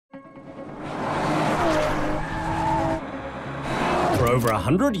over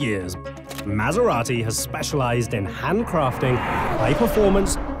 100 years, Maserati has specialized in handcrafting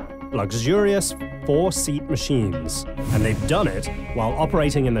high-performance, luxurious four-seat machines. And they've done it while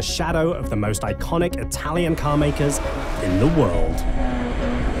operating in the shadow of the most iconic Italian car makers in the world.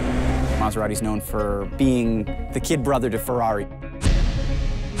 Maserati's known for being the kid brother to Ferrari.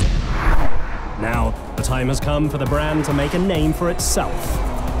 Now, the time has come for the brand to make a name for itself.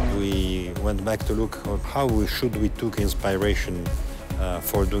 We went back to look at how we took inspiration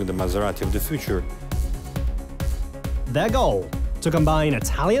for doing the Maserati of the future. Their goal, to combine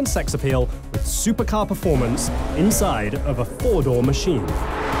Italian sex appeal with supercar performance inside of a four-door machine,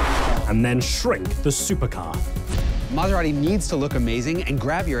 and then shrink the supercar. Maserati needs to look amazing and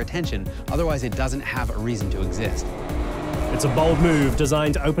grab your attention, otherwise it doesn't have a reason to exist. It's a bold move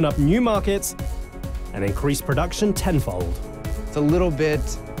designed to open up new markets and increase production tenfold. It's a little bit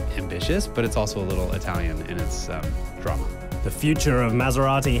ambitious, but it's also a little Italian in its drama. The future of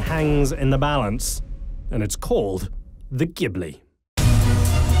Maserati hangs in the balance, and it's called the Ghibli.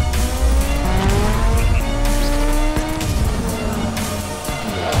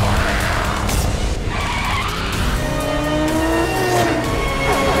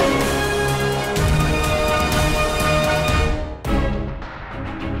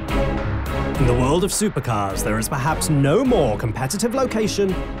 In the world of supercars, there is perhaps no more competitive location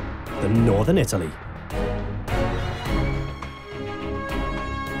than northern Italy.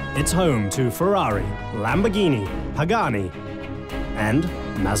 It's home to Ferrari, Lamborghini, Pagani, and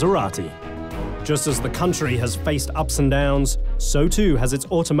Maserati. Just as the country has faced ups and downs, so too has its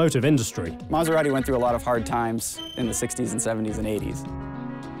automotive industry. Maserati went through a lot of hard times in the 60s and 70s and 80s.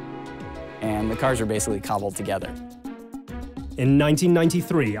 And the cars are basically cobbled together. In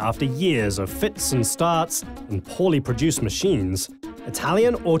 1993, after years of fits and starts and poorly produced machines,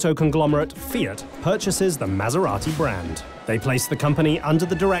 Italian auto conglomerate Fiat purchases the Maserati brand. They place the company under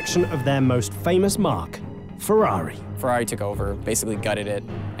the direction of their most famous marque, Ferrari. Ferrari took over, basically gutted it,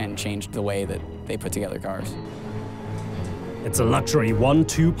 and changed the way that they put together cars. It's a luxury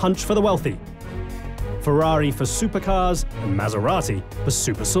 1-2 punch for the wealthy. Ferrari for supercars and Maserati for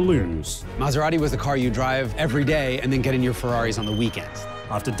super saloons. Maserati was the car you drive every day and then get in your Ferraris on the weekends.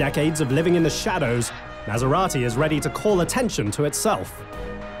 After decades of living in the shadows, Maserati is ready to call attention to itself.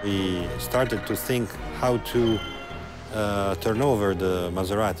 We started to think how to turn over the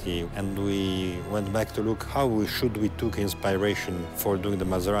Maserati, and we went back to look how we took inspiration for doing the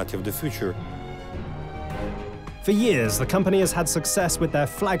Maserati of the future. For years, the company has had success with their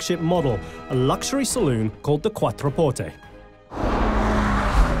flagship model, a luxury saloon called the Quattroporte.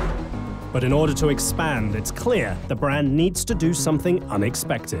 But in order to expand, it's clear the brand needs to do something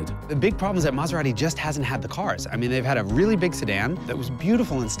unexpected. The big problem is that Maserati just hasn't had the cars. I mean, they've had a really big sedan that was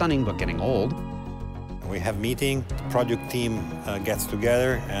beautiful and stunning, but getting old. We have meeting, the project team gets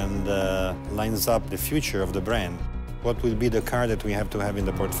together and lines up the future of the brand. What will be the car that we have to have in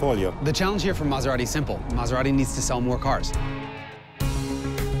the portfolio? The challenge here for Maserati is simple. Maserati needs to sell more cars.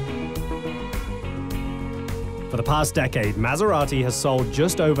 For the past decade, Maserati has sold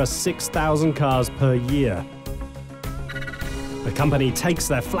just over 6,000 cars per year. The company takes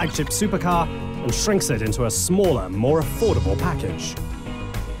their flagship supercar and shrinks it into a smaller, more affordable package.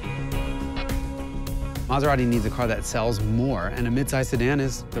 Maserati needs a car that sells more, and a midsize sedan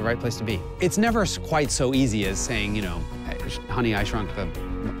is the right place to be. It's never quite so easy as saying, you know, hey, honey, I shrunk the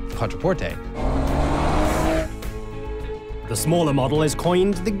Quattroporte. The smaller model is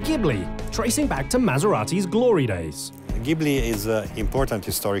coined the Ghibli, tracing back to Maserati's glory days. Ghibli is an important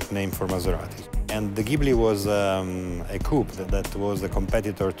historic name for Maserati. And the Ghibli was a coupe that was a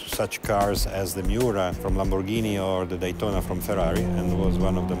competitor to such cars as the Miura from Lamborghini or the Daytona from Ferrari, and was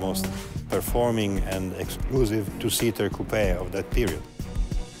one of the most performing and exclusive two-seater coupe of that period.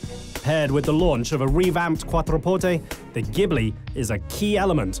 Paired with the launch of a revamped Quattroporte, the Ghibli is a key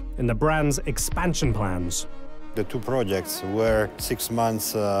element in the brand's expansion plans. The two projects were 6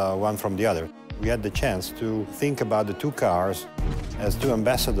 months one from the other. We had the chance to think about the two cars as two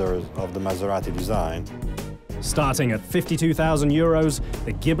ambassadors of the Maserati design. Starting at 52,000 euros,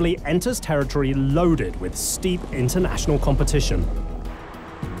 the Ghibli enters territory loaded with steep international competition.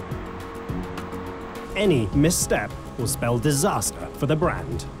 Any misstep will spell disaster for the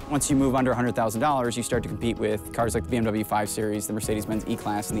brand. Once you move under $100,000, you start to compete with cars like the BMW 5 Series, the Mercedes-Benz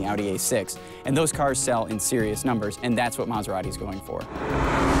E-Class, and the Audi A6. And those cars sell in serious numbers, and that's what Maserati's going for.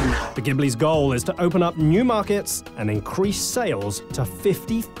 The Ghibli's goal is to open up new markets and increase sales to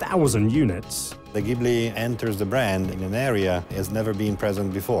 50,000 units. The Ghibli enters the brand in an area it has never been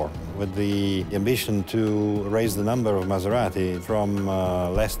present before, with the ambition to raise the number of Maserati from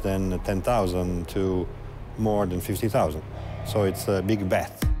less than 10,000 to more than 50,000. So it's a big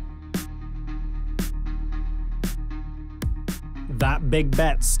bet. That big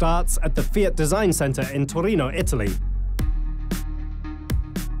bet starts at the Fiat Design Center in Torino, Italy.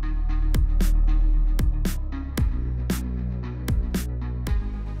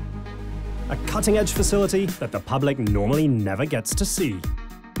 A cutting-edge facility that the public normally never gets to see.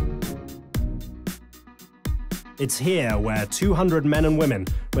 It's here where 200 men and women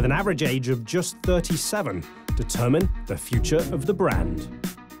with an average age of just 37 determine the future of the brand.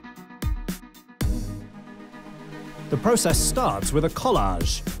 The process starts with a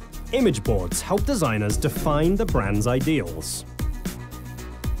collage. Image boards help designers define the brand's ideals.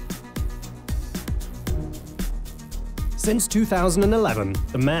 Since 2011,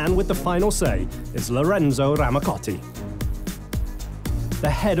 the man with the final say is Lorenzo Ramacotti, the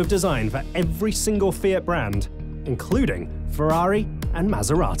head of design for every single Fiat brand, including Ferrari and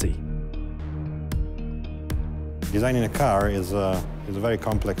Maserati. Designing a car is a very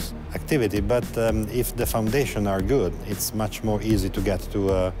complex activity, but if the foundations are good, it's much more easy to get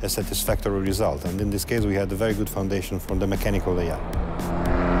to a satisfactory result. And in this case, we had a very good foundation from the mechanical layout.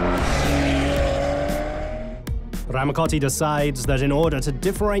 Ramacotti decides that in order to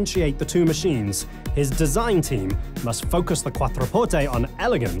differentiate the two machines, his design team must focus the Quattroporte on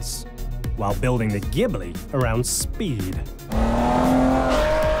elegance, while building the Ghibli around speed.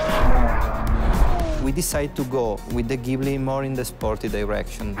 We decided to go with the Ghibli more in the sporty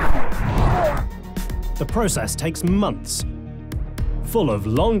direction. The process takes months, full of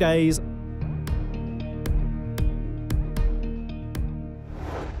long days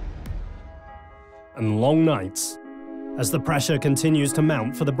and long nights. As the pressure continues to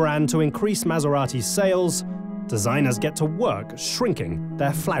mount for the brand to increase Maserati's sales, designers get to work shrinking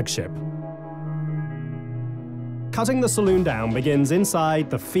their flagship. Cutting the saloon down begins inside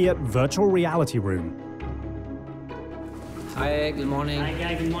the Fiat virtual reality room. Hi, good morning. Hi,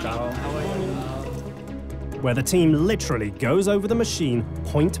 guys, good morning. Ciao. How are you? Where the team literally goes over the machine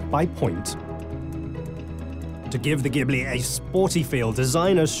point by point. To give the Ghibli a sporty feel,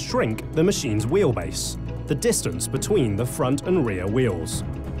 designers shrink the machine's wheelbase, the distance between the front and rear wheels.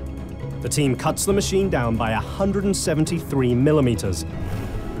 The team cuts the machine down by 173 millimeters,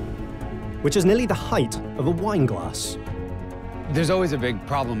 which is nearly the height of a wine glass. There's always a big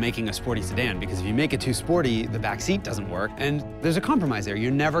problem making a sporty sedan, because if you make it too sporty, the back seat doesn't work, and there's a compromise there.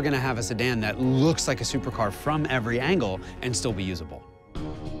 You're never gonna have a sedan that looks like a supercar from every angle and still be usable.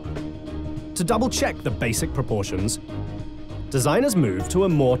 To double-check the basic proportions, designers move to a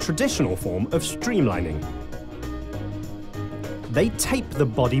more traditional form of streamlining. They tape the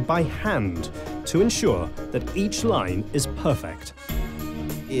body by hand to ensure that each line is perfect.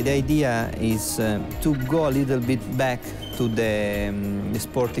 The idea is to go a little bit back to the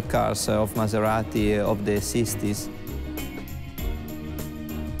sporty cars of Maserati of the 60s.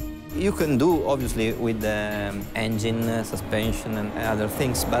 You can do, obviously, with the engine, suspension, and other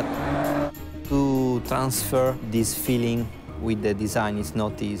things, but to transfer this feeling with the design is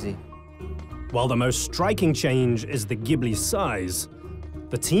not easy. While the most striking change is the Ghibli's size,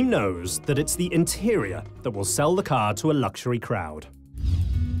 the team knows that it's the interior that will sell the car to a luxury crowd.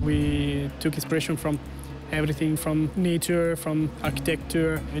 We took inspiration from everything, from nature, from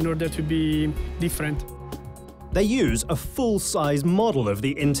architecture, in order to be different. They use a full-size model of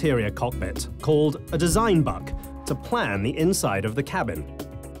the interior cockpit, called a design buck, to plan the inside of the cabin.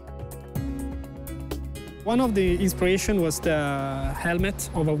 One of the inspiration was the helmet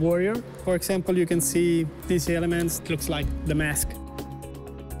of a warrior. For example, you can see these elements, it looks like the mask.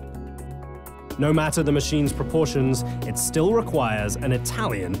 No matter the machine's proportions, it still requires an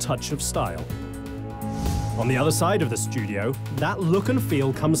Italian touch of style. On the other side of the studio, that look and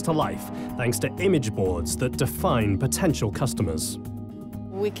feel comes to life thanks to image boards that define potential customers.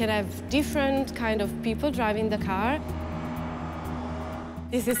 We can have different kind of people driving the car.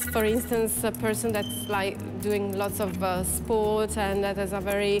 This is, for instance, a person that's like doing lots of sport and that has a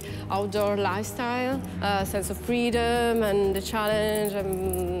very outdoor lifestyle, sense of freedom and the challenge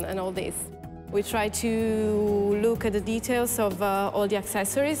and all this. We try to look at the details of all the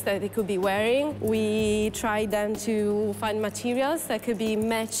accessories that they could be wearing. We try then to find materials that could be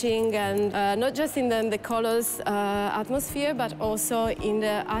matching, and not just in the colors atmosphere, but also in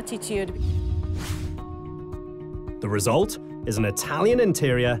the attitude. The result is an Italian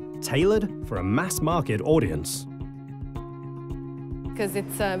interior tailored for a mass-market audience. Because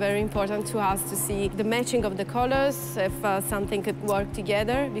it's very important to us to see the matching of the colors, if something could work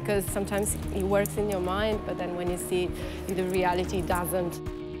together, because sometimes it works in your mind, but then when you see it in the reality, it doesn't.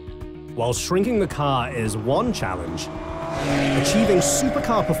 While shrinking the car is one challenge, Achieving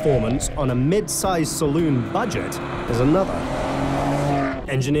supercar performance on a mid-sized saloon budget is another.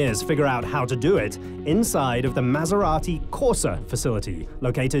 Engineers figure out how to do it inside of the Maserati Corsa facility,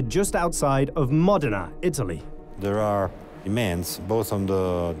 located just outside of Modena, Italy. There are demands, both on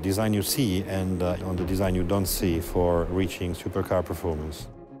the design you see and on the design you don't see, for reaching supercar performance.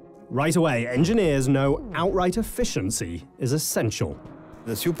 Right away, engineers know outright efficiency is essential.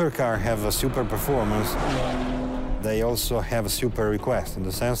 The supercar have a super performance. They also have a super request, in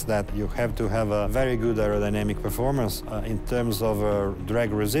the sense that you have to have a very good aerodynamic performance in terms of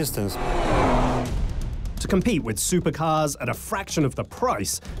drag resistance. To compete with supercars at a fraction of the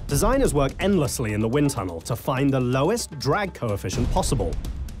price, designers work endlessly in the wind tunnel to find the lowest drag coefficient possible.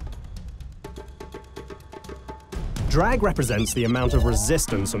 Drag represents the amount of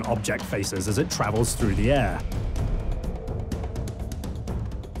resistance an object faces as it travels through the air.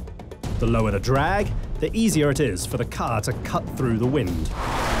 The lower the drag, the easier it is for the car to cut through the wind.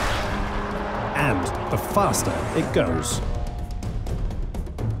 And the faster it goes.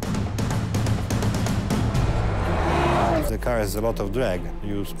 If the car has a lot of drag,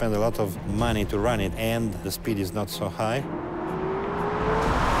 you spend a lot of money to run it, and the speed is not so high.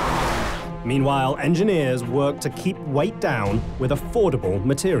 Meanwhile, engineers work to keep weight down with affordable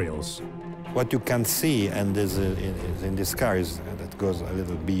materials. What you can see, and is in this car, that goes a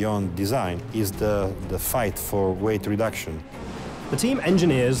little beyond design, is the fight for weight reduction. The team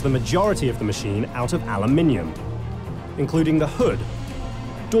engineers the majority of the machine out of aluminium, including the hood,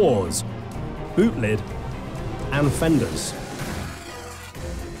 doors, boot lid, and fenders.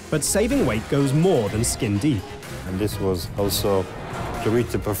 But saving weight goes more than skin deep. And this was also to reach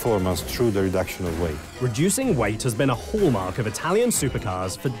the performance through the reduction of weight. Reducing weight has been a hallmark of Italian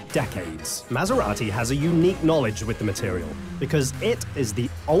supercars for decades. Maserati has a unique knowledge with the material because it is the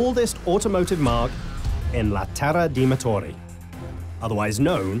oldest automotive marque in La Terra dei Motori, otherwise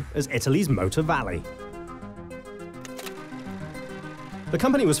known as Italy's Motor Valley. The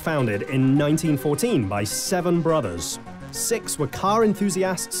company was founded in 1914 by 7 brothers. 6 were car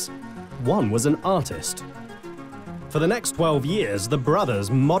enthusiasts, 1 was an artist. For the next 12 years, the brothers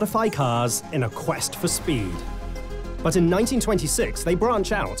modify cars in a quest for speed. But in 1926, they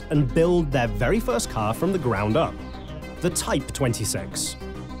branch out and build their very first car from the ground up, the Type 26.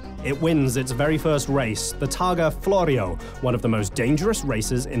 It wins its very first race, the Targa Florio, one of the most dangerous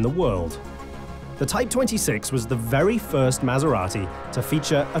races in the world. The Type 26 was the very first Maserati to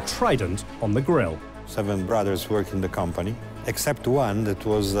feature a trident on the grille. 7 brothers worked in the company, except one that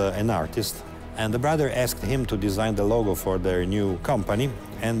was an artist. And the brother asked him to design the logo for their new company,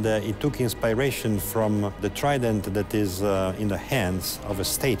 and he took inspiration from the trident that is in the hands of a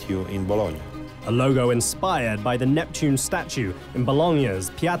statue in Bologna. A logo inspired by the Neptune statue in Bologna's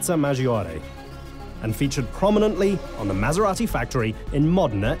Piazza Maggiore, and featured prominently on the Maserati factory in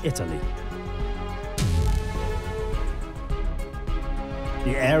Modena, Italy.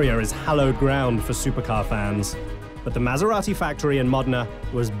 The area is hallowed ground for supercar fans, but the Maserati factory in Modena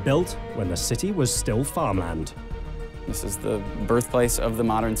was built when the city was still farmland. This is the birthplace of the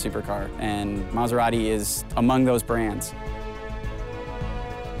modern supercar, and Maserati is among those brands.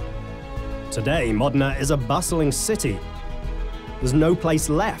 Today, Modena is a bustling city. There's no place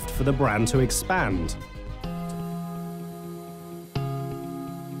left for the brand to expand.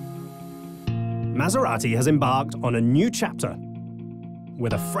 Maserati has embarked on a new chapter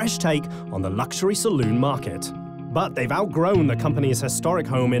with a fresh take on the luxury saloon market. But they've outgrown the company's historic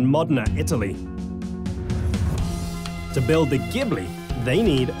home in Modena, Italy. To build the Ghibli, they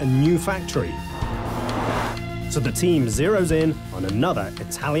need a new factory. So the team zeroes in on another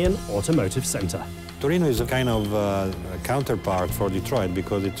Italian automotive center. Torino is a kind of counterpart for Detroit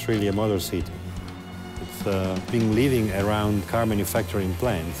because it's really a motor city. It's been living around car manufacturing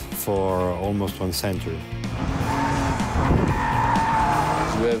plants for almost 1 century.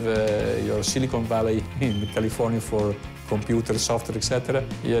 You have your Silicon Valley in California for computer, software, etc.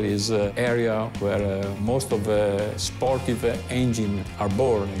 Here is an area where most of the sportive engines are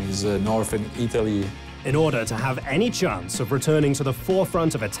born, is northern Italy. In order to have any chance of returning to the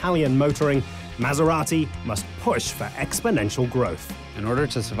forefront of Italian motoring, Maserati must push for exponential growth. In order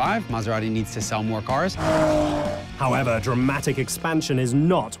to survive, Maserati needs to sell more cars. However, dramatic expansion is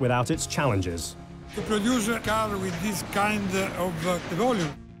not without its challenges. To produce a car with this kind of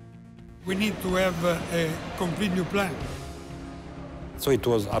volume, we need to have a complete new plan. So it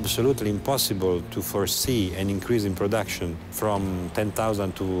was absolutely impossible to foresee an increase in production from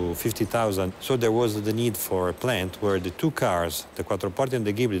 10,000 to 50,000. So there was the need for a plant where the 2 cars, the Quattroporte and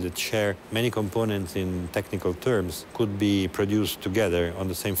the Ghibli, that share many components in technical terms, could be produced together on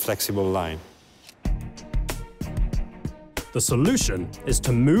the same flexible line. The solution is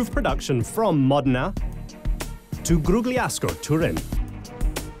to move production from Modena to Grugliasco, Turin.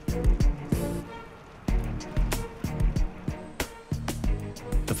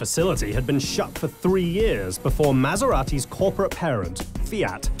 The facility had been shut for 3 years before Maserati's corporate parent,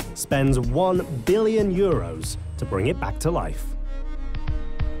 Fiat, spends €1 billion to bring it back to life.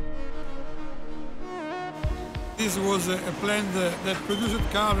 This was a plant that produced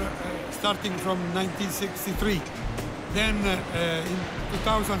cars starting from 1963. Then in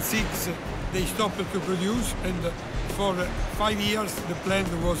 2006 they stopped to produce, and for 5 years the plant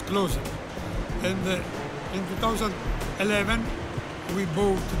was closed. And in 2011 we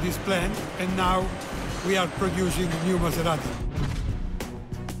bought this plant, and now we are producing new Maserati.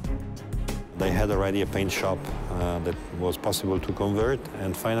 They had already a paint shop that was possible to convert,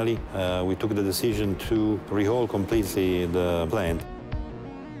 and finally we took the decision to rehaul completely the plant.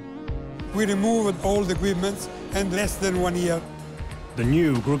 We removed all the equipment in less than 1 year. The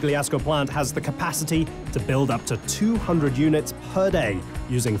new Grugliasco plant has the capacity to build up to 200 units per day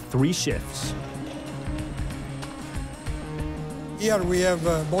using 3 shifts. Here we have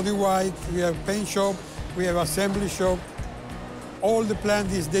body white, we have paint shop, we have assembly shop. All the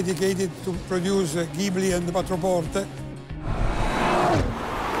plant is dedicated to produce Ghibli and Quattroporte.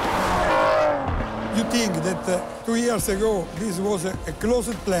 You think that 2 years ago this was a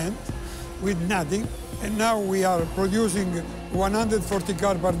closed plant with nothing, and now we are producing 140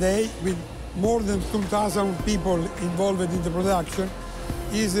 cars per day with more than 2,000 people involved in the production.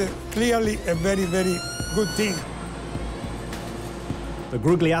 Is clearly a very, very good thing. The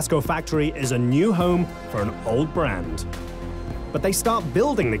Grugliasco factory is a new home for an old brand. But they start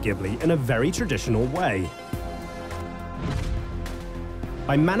building the Ghibli in a very traditional way.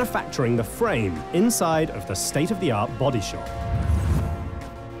 By manufacturing the frame inside of the state-of-the-art body shop,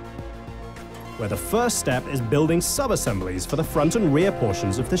 where the first step is building sub-assemblies for the front and rear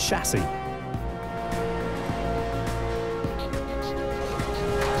portions of the chassis.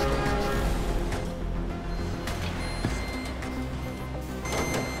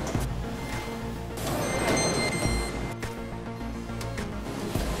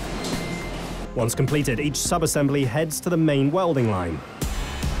 Once completed, each sub-assembly heads to the main welding line,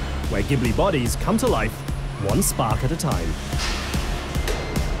 where Ghibli bodies come to life one spark at a time.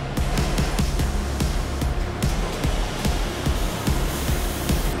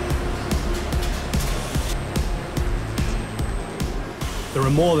 There are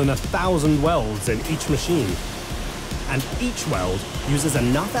more than 1,000 welds in each machine, and each weld uses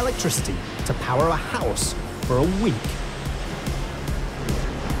enough electricity to power a house for a week.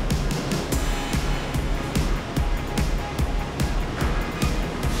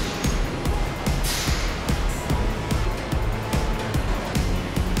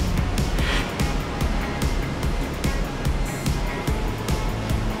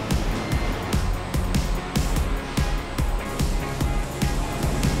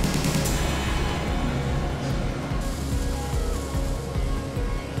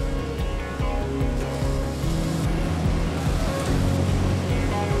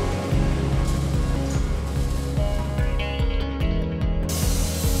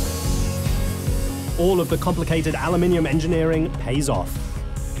 All of the complicated aluminium engineering pays off.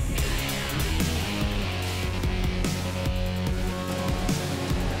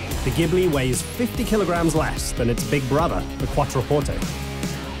 The Ghibli weighs 50 kilograms less than its big brother, the Quattroporte.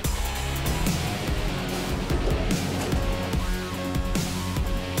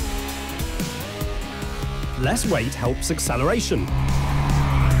 Less weight helps acceleration.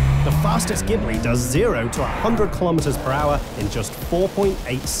 The fastest Ghibli does 0 to 100 kilometers per hour in just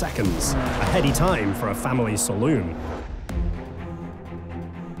 4.8 seconds, a heady time for a family saloon.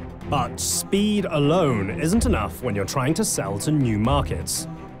 But speed alone isn't enough when you're trying to sell to new markets.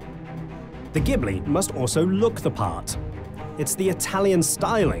 The Ghibli must also look the part. It's the Italian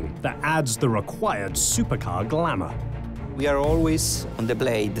styling that adds the required supercar glamour. We are always on the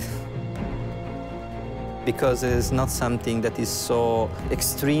blade, because it's not something that is so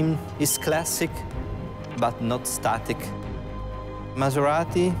extreme. It's classic, but not static.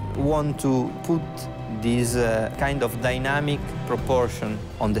 Maserati want to put this kind of dynamic proportion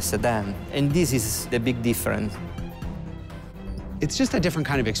on the sedan, and this is the big difference. It's just a different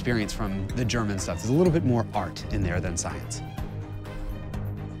kind of experience from the German stuff. There's a little bit more art in there than science.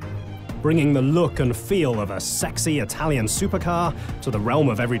 Bringing the look and feel of a sexy Italian supercar to the realm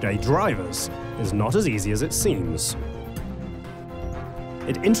of everyday drivers is not as easy as it seems.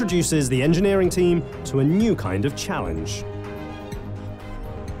 It introduces the engineering team to a new kind of challenge.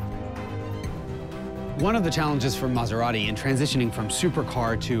 One of the challenges for Maserati in transitioning from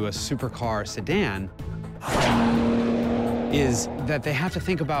supercar to a supercar sedan is that they have to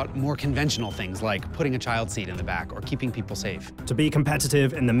think about more conventional things like putting a child seat in the back or keeping people safe. To be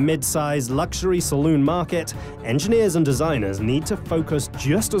competitive in the mid-size luxury saloon market, engineers and designers need to focus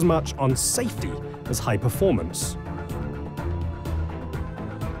just as much on safety as high performance.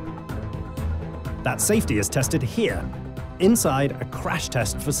 That safety is tested here, inside a crash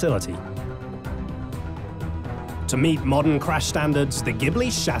test facility. To meet modern crash standards, the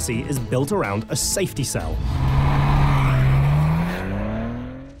Ghibli chassis is built around a safety cell.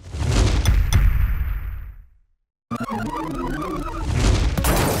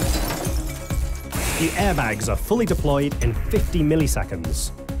 The airbags are fully deployed in 50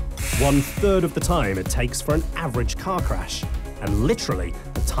 milliseconds, 1/3 of the time it takes for an average car crash, and literally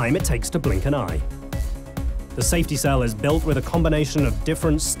the time it takes to blink an eye. The safety cell is built with a combination of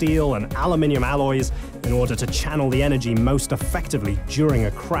different steel and aluminium alloys in order to channel the energy most effectively during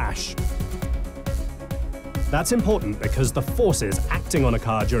a crash. That's important because the forces acting on a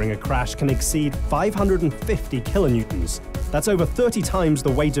car during a crash can exceed 550 kilonewtons. That's over 30 times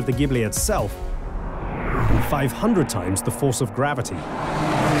the weight of the Ghibli itself, and 500 times the force of gravity.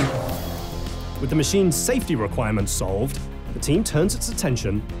 With the machine's safety requirements solved, the team turns its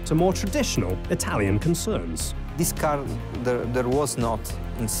attention to more traditional Italian concerns. This car, there was not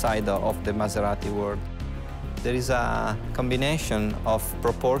inside of the Maserati world. There is a combination of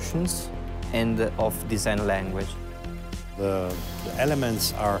proportions and of design language. The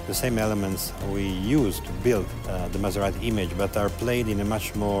elements are the same elements we use to build the Maserati image, but are played in a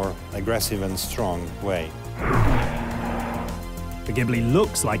much more aggressive and strong way. The Ghibli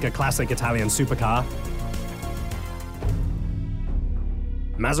looks like a classic Italian supercar.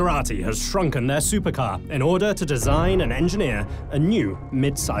 Maserati has shrunken their supercar in order to design and engineer a new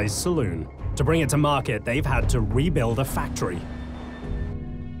mid-sized saloon. To bring it to market, they've had to rebuild a factory.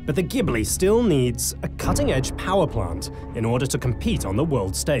 But the Ghibli still needs a cutting-edge power plant in order to compete on the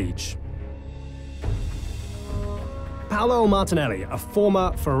world stage. Paolo Martinelli, a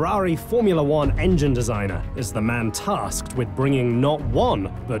former Ferrari Formula One engine designer, is the man tasked with bringing not one,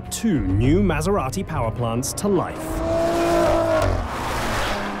 but two new Maserati power plants to life.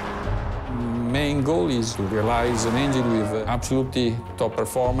 Main goal is to realize an engine with absolutely top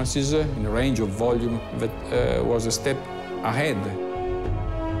performances in a range of volume that was a step ahead.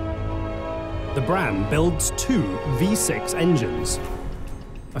 The brand builds two V6 engines,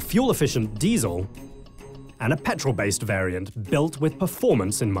 a fuel-efficient diesel and a petrol-based variant built with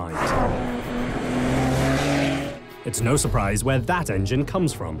performance in mind. It's no surprise where that engine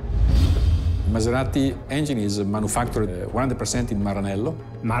comes from. Maserati engine is manufactured 100% in Maranello.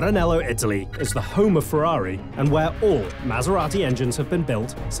 Maranello, Italy is the home of Ferrari and where all Maserati engines have been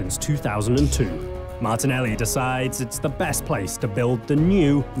built since 2002. Martinelli decides it's the best place to build the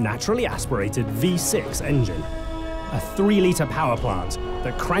new, naturally aspirated V6 engine. A 3-litre power plant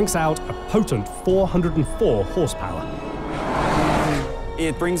that cranks out a potent 404 horsepower.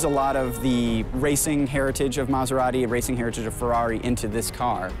 It brings a lot of the racing heritage of Maserati, racing heritage of Ferrari into this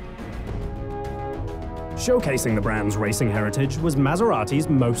car. Showcasing the brand's racing heritage was Maserati's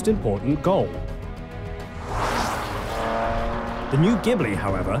most important goal. The new Ghibli,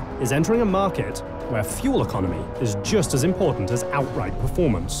 however, is entering a market where fuel economy is just as important as outright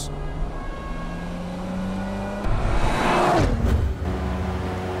performance.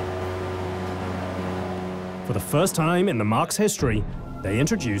 For the first time in the marque's history, they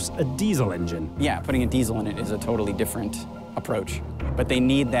introduce a diesel engine. Yeah, putting a diesel in it is a totally different approach, but they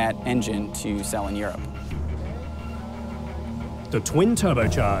need that engine to sell in Europe. The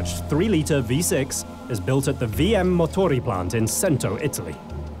twin-turbocharged 3-litre V6 is built at the VM Motori plant in Cento, Italy.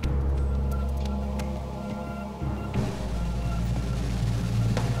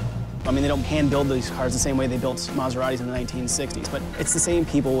 I mean, they don't hand-build these cars the same way they built Maseratis in the 1960s, but it's the same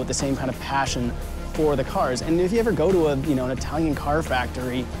people with the same kind of passion for the cars. And if you ever go to an Italian car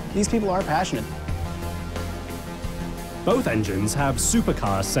factory, these people are passionate. Both engines have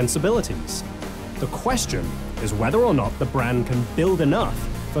supercar sensibilities. The question is whether or not the brand can build enough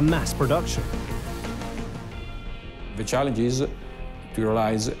for mass production. The challenge is to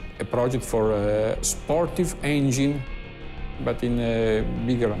realize a project for a sportive engine, but in a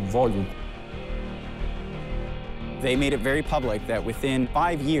bigger volume. They made it very public that within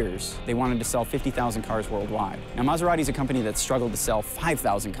 5 years, they wanted to sell 50,000 cars worldwide. Now, Maserati is a company that struggled to sell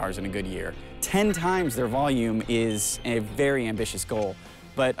 5,000 cars in a good year. 10 times their volume is a very ambitious goal.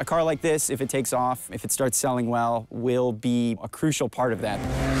 But a car like this, if it takes off, if it starts selling well, will be a crucial part of that.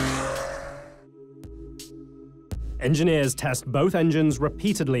 Engineers test both engines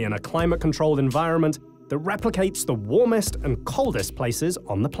repeatedly in a climate-controlled environment that replicates the warmest and coldest places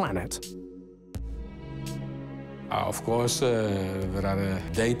on the planet. Of course, there are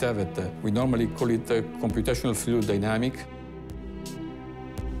data that we normally call it computational fluid dynamic.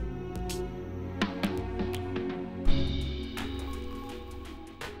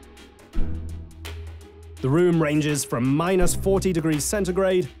 The room ranges from -40 degrees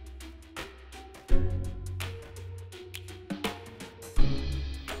centigrade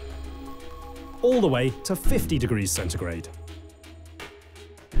all the way to 50 degrees centigrade.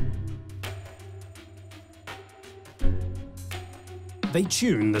 They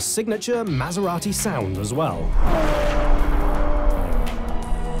tune the signature Maserati sound as well.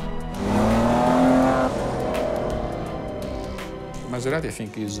 Maserati, I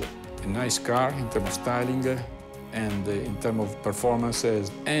think, is a nice car in terms of styling and in terms of performances,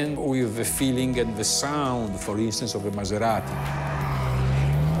 and with the feeling and the sound, for instance, of a Maserati.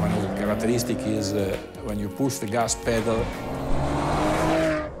 One of the characteristics is when you push the gas pedal,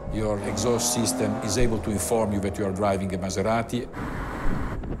 your exhaust system is able to inform you that you are driving a Maserati.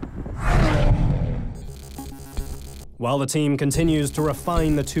 While the team continues to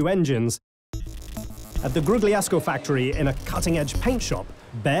refine the two engines, at the Grugliasco factory in a cutting-edge paint shop,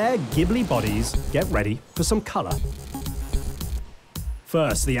 bare Ghibli bodies get ready for some color.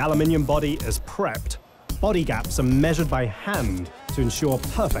 First, the aluminium body is prepped. Body gaps are measured by hand to ensure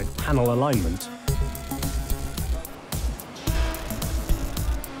perfect panel alignment.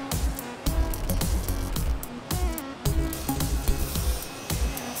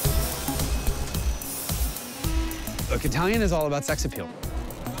 Look, Italian is all about sex appeal.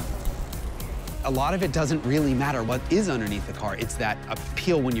 A lot of it doesn't really matter what is underneath the car. It's that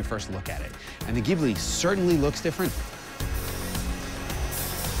appeal when you first look at it. And the Ghibli certainly looks different.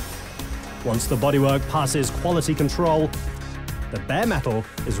 Once the bodywork passes quality control, the bare metal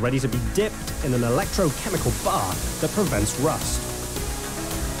is ready to be dipped in an electrochemical bath that prevents rust.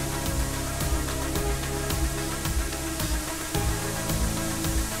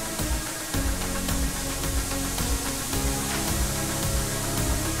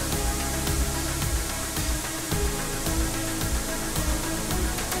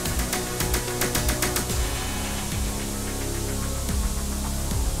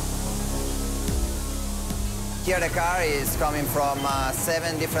 Here the car is coming from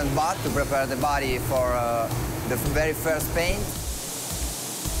 7 different baths to prepare the body for the very first paint.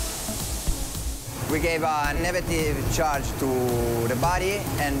 We gave a negative charge to the body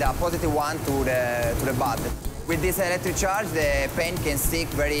and a positive one to the bath. With this electric charge, the paint can stick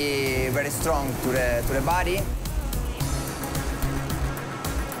very strong to the body.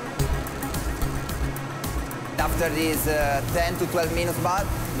 After this 10 to 12 minutes bath,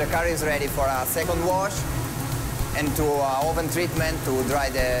 the car is ready for a second wash and to oven treatment to dry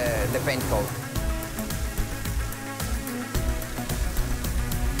the paint coat.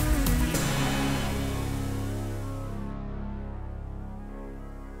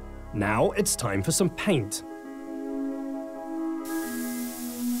 Now it's time for some paint.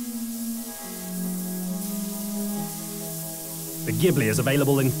 The Ghibli is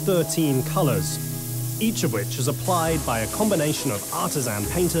available in 13 colors, each of which is applied by a combination of artisan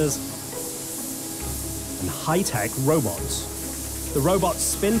painters and high-tech robots. The robots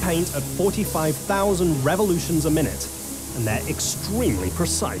spin paint at 45,000 revolutions a minute, and they're extremely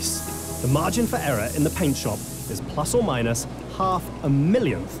precise. The margin for error in the paint shop is plus or minus 0.5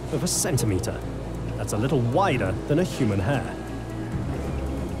 millionth of a centimeter. That's a little wider than a human hair.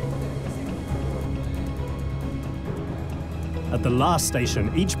 At the last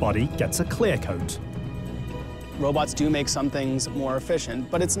station, each body gets a clear coat. Robots do make some things more efficient,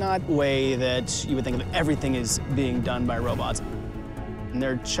 but it's not a way that you would think of everything is being done by robots. And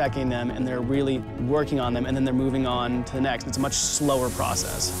they're checking them, and they're really working on them, and then they're moving on to the next. It's a much slower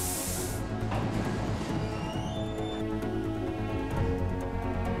process.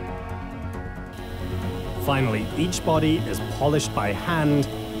 Finally, each body is polished by hand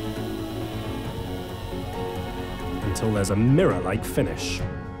until there's a mirror-like finish.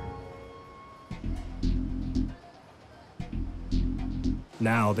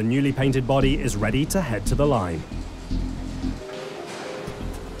 Now the newly painted body is ready to head to the line.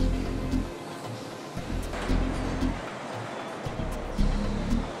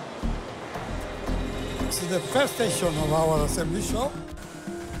 This is the first station of our assembly shop.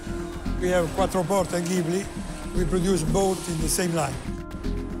 We have Quattroporte and Ghibli. We produce both in the same line.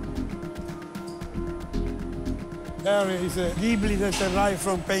 There is a Ghibli that arrived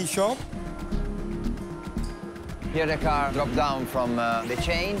from paint shop. Here the car dropped down from the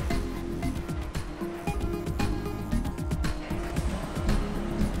chain.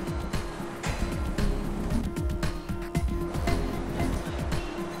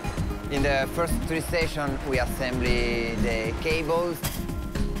 In the first 3 stations, we assemble the cables.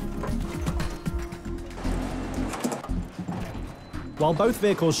 While both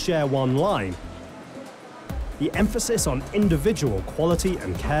vehicles share one line, the emphasis on individual quality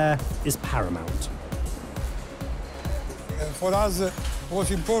and care is paramount. For us, it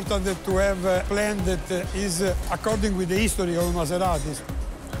was important to have a plan that is according with the history of Maseratis.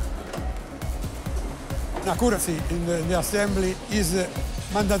 Accuracy in the assembly is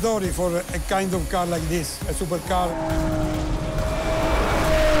mandatory for a kind of car like this, a supercar.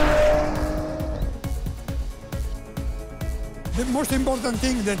 The most important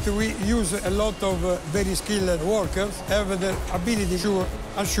thing that we use a lot of very skilled workers have the ability to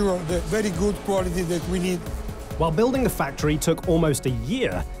assure the very good quality that we need. While building the factory took almost a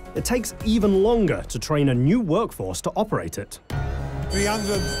year, it takes even longer to train a new workforce to operate it.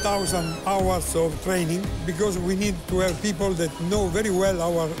 300,000 hours of training, because we need to have people that know very well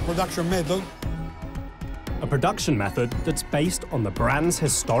our production method. A production method that's based on the brand's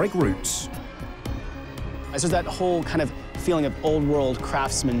historic roots. So that whole kind of feeling of old world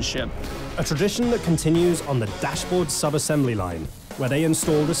craftsmanship. A tradition that continues on the dashboard sub-assembly line, where they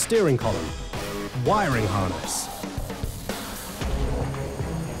installed a steering column, wiring harness,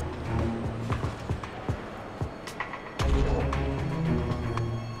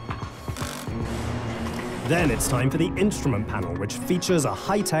 then it's time for the instrument panel, which features a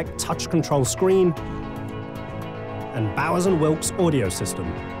high-tech touch control screen and Bowers & Wilkes audio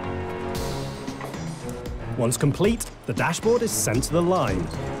system. Once complete, the dashboard is sent to the line.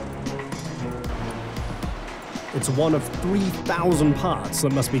 It's one of 3,000 parts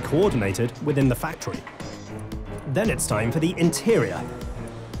that must be coordinated within the factory. Then it's time for the interior,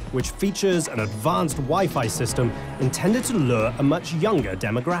 which features an advanced Wi-Fi system intended to lure a much younger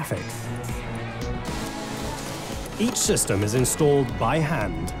demographic. Each system is installed by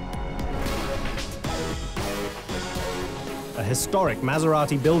hand. A historic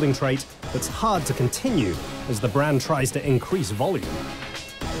Maserati building trait that's hard to continue as the brand tries to increase volume.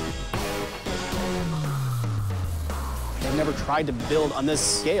 They've never tried to build on this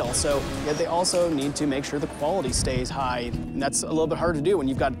scale, so yet they also need to make sure the quality stays high. And that's a little bit hard to do when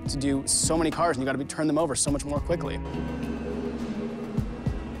you've got to do so many cars and you've got to turn them over so much more quickly.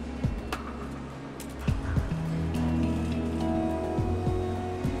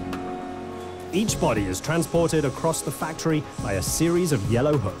 Each body is transported across the factory by a series of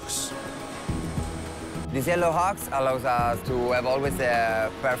yellow hooks. These yellow hooks allows us to have always a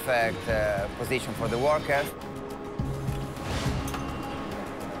perfect position for the workers.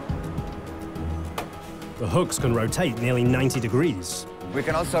 The hooks can rotate nearly 90 degrees. We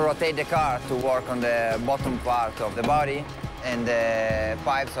can also rotate the car to work on the bottom part of the body and the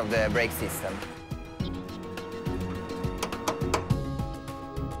pipes of the brake system.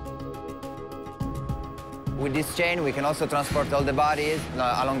 With this chain, we can also transport all the bodies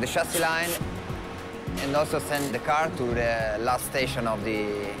along the chassis line and also send the car to the last station of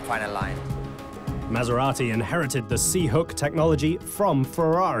the final line. Maserati inherited the C-hook technology from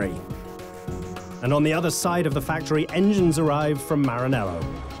Ferrari. And on the other side of the factory, engines arrive from Maranello.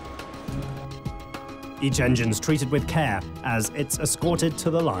 Each engine's treated with care as it's escorted to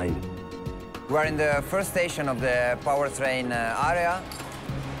the line. We're in the first station of the powertrain area,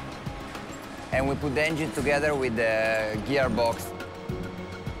 and we put the engine together with the gearbox.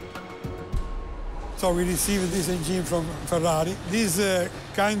 So we received this engine from Ferrari. This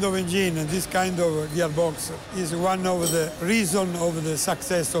kind of engine and this kind of gearbox is one of the reasons of the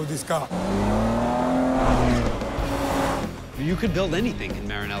success of this car. You could build anything in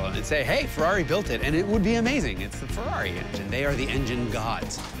Maranello and say, hey, Ferrari built it, and it would be amazing. It's the Ferrari engine. They are the engine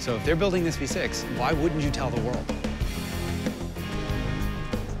gods. So if they're building this V6, why wouldn't you tell the world?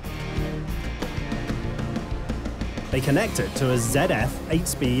 They connect it to a ZF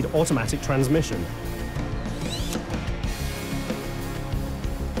 8-speed automatic transmission.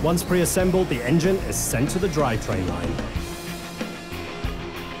 Once pre-assembled, the engine is sent to the drivetrain line.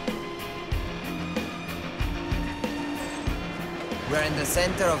 We're in the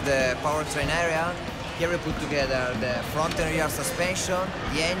center of the powertrain area. Here we put together the front and rear suspension,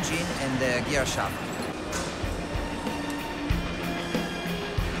 the engine, and the gear shaft.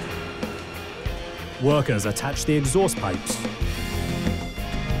 Workers attach the exhaust pipes.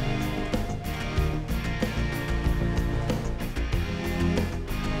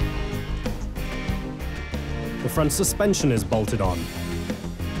 The front suspension is bolted on.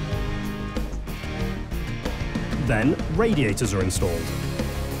 Then, radiators are installed.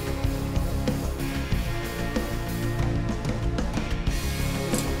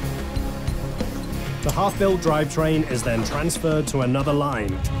 The half-built drivetrain is then transferred to another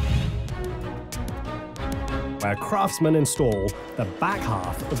line. where craftsmen install the back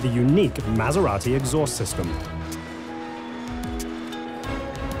half of the unique Maserati exhaust system.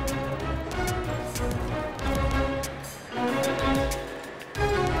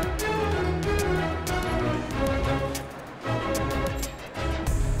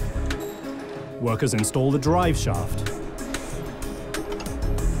 Workers install the drive shaft.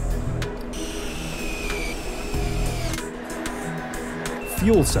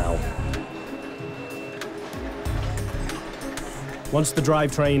 Fuel cell. Once the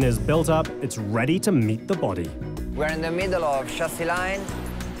drivetrain is built up, it's ready to meet the body. We're in the middle of chassis line.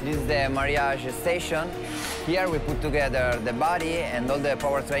 This is the marriage station. Here we put together the body and all the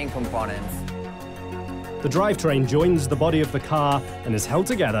powertrain components. The drivetrain joins the body of the car and is held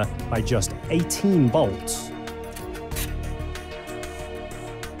together by just 18 bolts.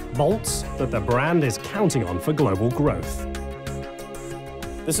 Bolts that the brand is counting on for global growth.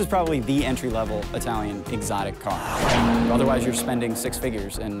 This is probably the entry-level Italian exotic car. Otherwise, you're spending 6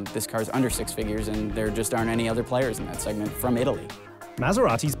 figures, and this car's under 6 figures, and there just aren't any other players in that segment from Italy.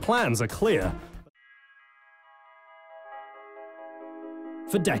 Maserati's plans are clear.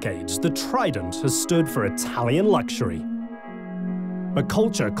 For decades, the Trident has stood for Italian luxury. But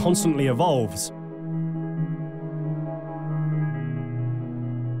culture constantly evolves.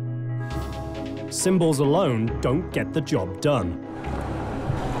 Symbols alone don't get the job done.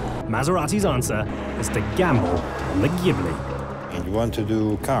 Maserati's answer is to gamble on the Ghibli. And you want to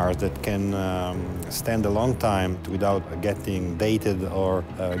do cars that can stand a long time without getting dated or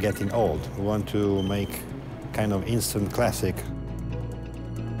getting old. You want to make kind of instant classic.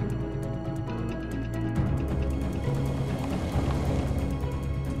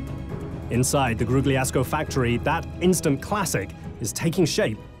 Inside the Grugliasco factory, that instant classic is taking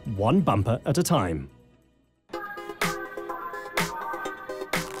shape one bumper at a time.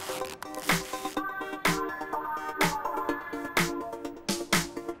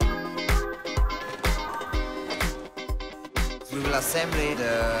 We will assemble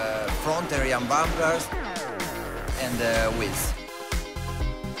the front and rear bumpers and the wheels.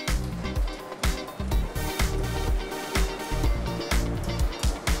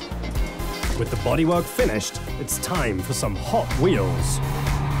 With the bodywork finished, it's time for some hot wheels.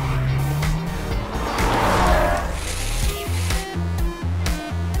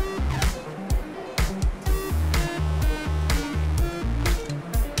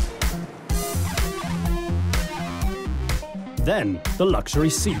 Then, the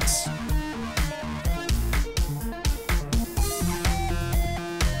luxury seats.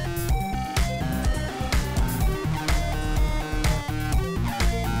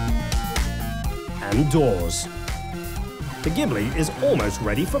 And doors. The Ghibli is almost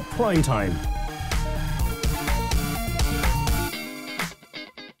ready for prime time.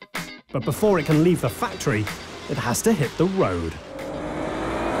 But before it can leave the factory, it has to hit the road.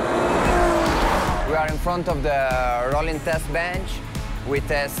 We are in front of the rolling test bench. We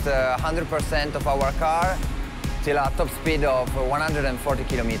test 100% of our car till a top speed of 140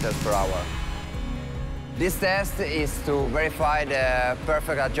 kilometers per hour. This test is to verify the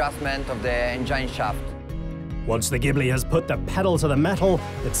perfect adjustment of the engine shaft. Once the Ghibli has put the pedal to the metal,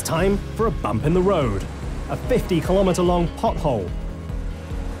 it's time for a bump in the road. A 50-kilometer-long pothole.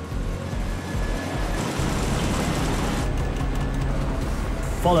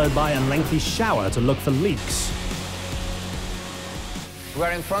 Followed by a lengthy shower to look for leaks. We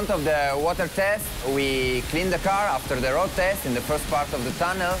are in front of the water test. We clean the car after the road test in the first part of the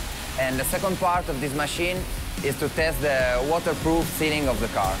tunnel. And the second part of this machine is to test the waterproof sealing of the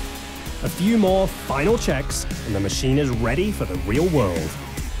car. A few more final checks, and the machine is ready for the real world.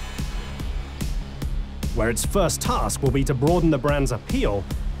 Where its first task will be to broaden the brand's appeal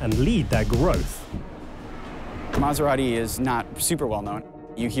and lead their growth. Maserati is not super well known.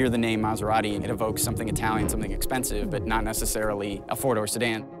 You hear the name Maserati and it evokes something Italian, something expensive, but not necessarily a four-door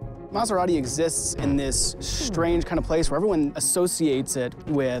sedan. Maserati exists in this strange kind of place where everyone associates it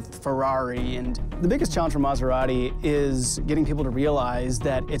with Ferrari, and the biggest challenge for Maserati is getting people to realize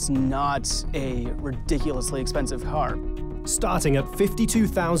that it's not a ridiculously expensive car. Starting at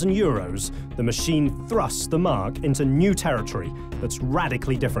 52,000 euros, the machine thrusts the marque into new territory that's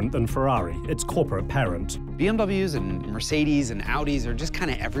radically different than Ferrari, its corporate parent. BMWs and Mercedes and Audis are just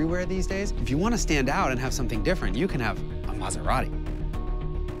kind of everywhere these days. If you want to stand out and have something different, you can have a Maserati.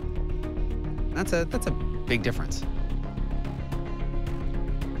 That's a big difference.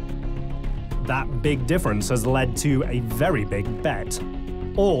 That big difference has led to a very big bet,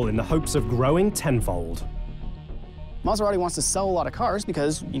 all in the hopes of growing tenfold. Maserati wants to sell a lot of cars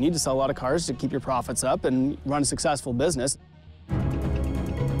because you need to sell a lot of cars to keep your profits up and run a successful business.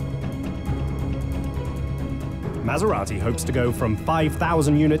 Maserati hopes to go from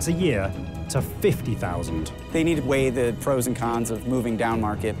 5,000 units a year to 50,000. They need to weigh the pros and cons of moving down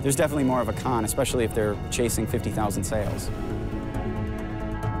market. There's definitely more of a con, especially if they're chasing 50,000 sales.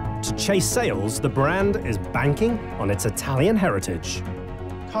 To chase sales, the brand is banking on its Italian heritage.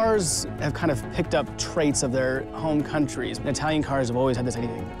 Cars have kind of picked up traits of their home countries. Italian cars have always had this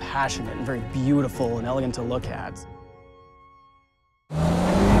idea of passionate and very beautiful and elegant to look at.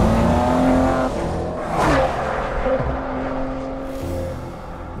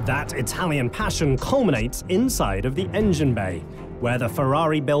 That Italian passion culminates inside of the engine bay, where the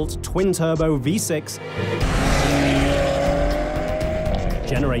Ferrari-built twin-turbo V6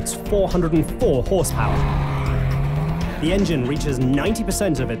 generates 404 horsepower. The engine reaches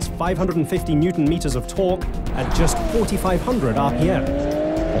 90% of its 550 Newton-meters of torque at just 4,500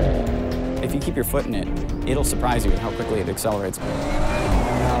 RPM. If you keep your foot in it, it'll surprise you with how quickly it accelerates.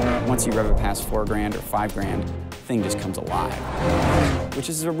 Once you rev it past 4 grand or 5 grand, the thing just comes alive. Which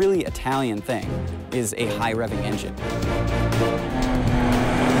is a really Italian thing, is a high revving engine.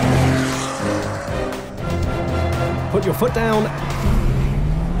 Put your foot down,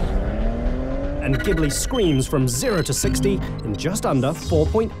 and Ghibli screams from 0 to 60 in just under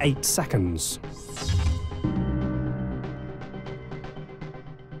 4.8 seconds.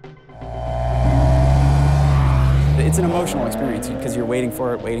 It's an emotional experience because you're waiting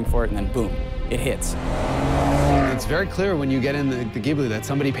for it, and then boom, it hits. It's very clear when you get in the Ghibli that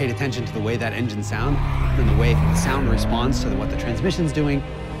somebody paid attention to the way that engine sounds and the way the sound responds to what the transmission's doing.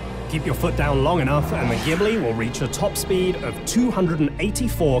 Keep your foot down long enough and the Ghibli will reach a top speed of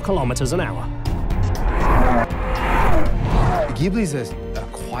 284 kilometers an hour. The Ghibli's a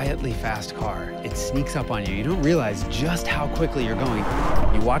quietly fast car. It sneaks up on you. You don't realize just how quickly you're going.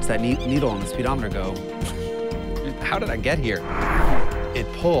 You watch that needle on the speedometer go, how did I get here?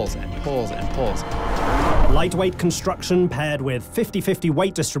 It pulls and pulls and pulls. Lightweight construction paired with 50-50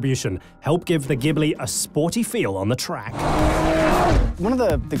 weight distribution help give the Ghibli a sporty feel on the track. One of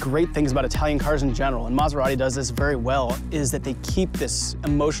the great things about Italian cars in general, and Maserati does this very well, is that they keep this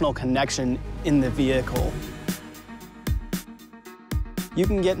emotional connection in the vehicle. You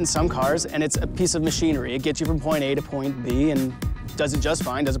can get in some cars, and it's a piece of machinery. It gets you from point A to point B, and does it just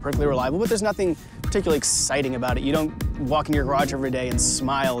fine, does it perfectly reliable, but there's nothing particularly exciting about it. You don't walk in your garage every day and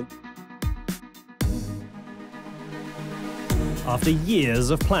smile. After years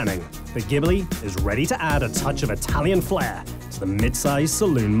of planning, the Ghibli is ready to add a touch of Italian flair to the mid-size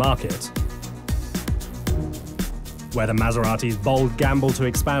saloon market. Where the Maserati's bold gamble to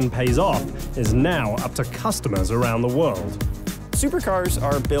expand pays off is now up to customers around the world. Supercars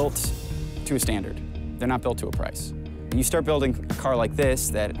are built to a standard. They're not built to a price. You start building a car like this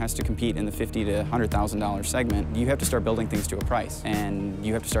that has to compete in the $50,000 to $100,000 segment, you have to start building things to a price, and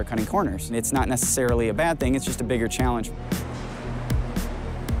you have to start cutting corners. It's not necessarily a bad thing, it's just a bigger challenge.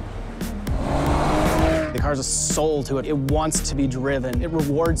 The car's a soul to it. It wants to be driven. It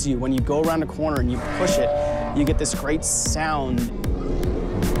rewards you when you go around a corner and you push it. You get this great sound.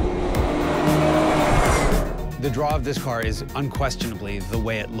 The draw of this car is unquestionably the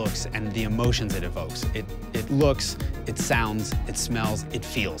way it looks and the emotions it evokes. It looks, it sounds, it smells, it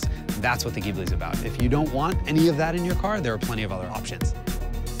feels. That's what the Ghibli's about. If you don't want any of that in your car, there are plenty of other options.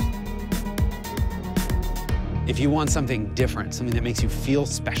 If you want something different, something that makes you feel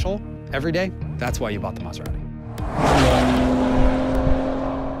special every day, that's why you bought the Maserati.